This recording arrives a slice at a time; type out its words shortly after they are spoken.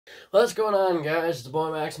What's going on, guys? It's the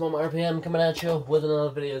boy Maximum RPM coming at you with another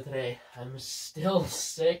video today. I'm still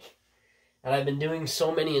sick, and I've been doing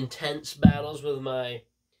so many intense battles with my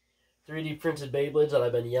 3D printed Beyblades that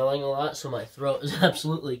I've been yelling a lot, so my throat is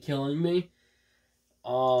absolutely killing me.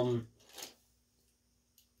 So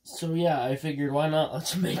yeah, I figured why not?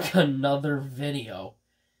 Let's make another video.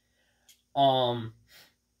 And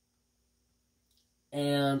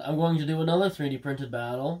I'm going to do another 3D printed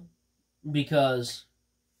battle because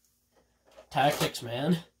tactics,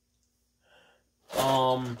 man.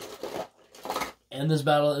 And this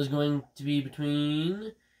battle is going to be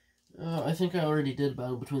between, I think I already did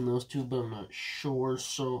battle between those two, but I'm not sure,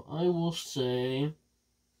 so I will say,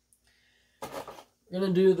 we're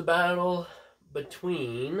going to do the battle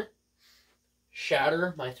between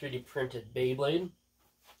Shatter, my 3D printed Beyblade.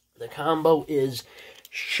 The combo is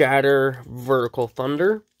Shatter Vertical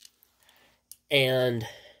Thunder and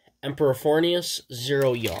Emperor Forneus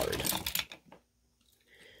 0 Yard.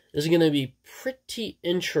 This is going to be pretty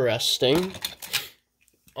interesting.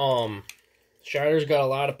 Shatter's got a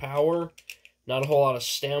lot of power, not a whole lot of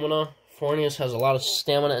stamina. Forneus has a lot of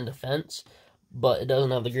stamina and defense, but it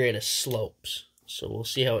doesn't have the greatest slopes. So we'll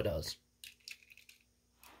see how it does.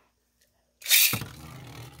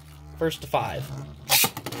 First to 5.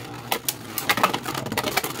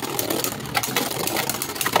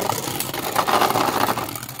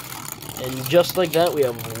 And just like that, we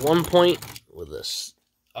have 1 point with this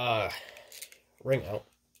ring out.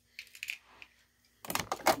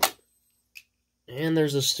 And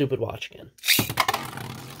there's this stupid watch again.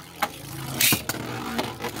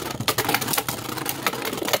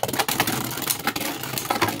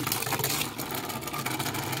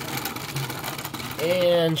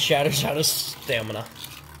 And Shatter's out of stamina.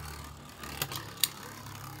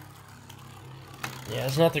 Yeah,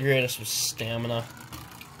 it's not the greatest with stamina.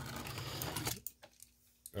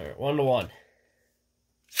 Alright, 1 to 1.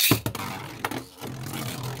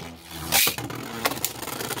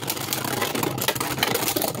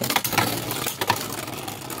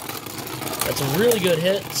 That's some really good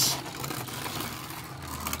hits.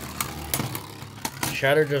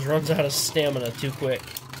 Shatter just runs out of stamina too quick.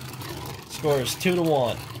 Score is 2 to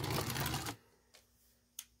 1.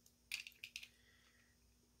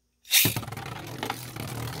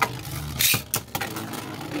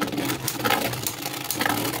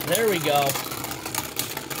 There we go.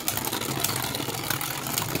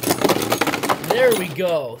 There we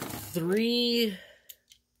go. 3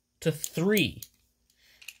 to 3.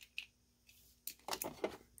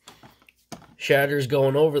 Shatter's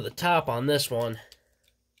going over the top on this one.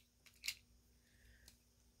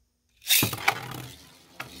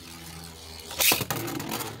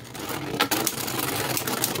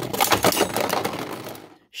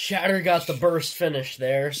 Shatter got the burst finish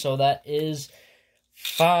there, so that is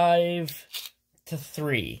 5 to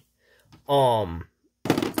 3.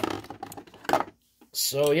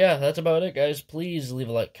 So yeah, that's about it, guys. Please leave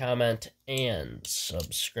a like, comment, and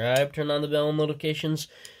subscribe. Turn on the bell notifications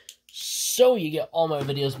so you get all my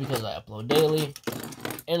videos because I upload daily.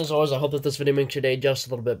 And as always, I hope that this video makes your day just a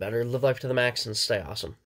little bit better. Live life to the max and stay awesome.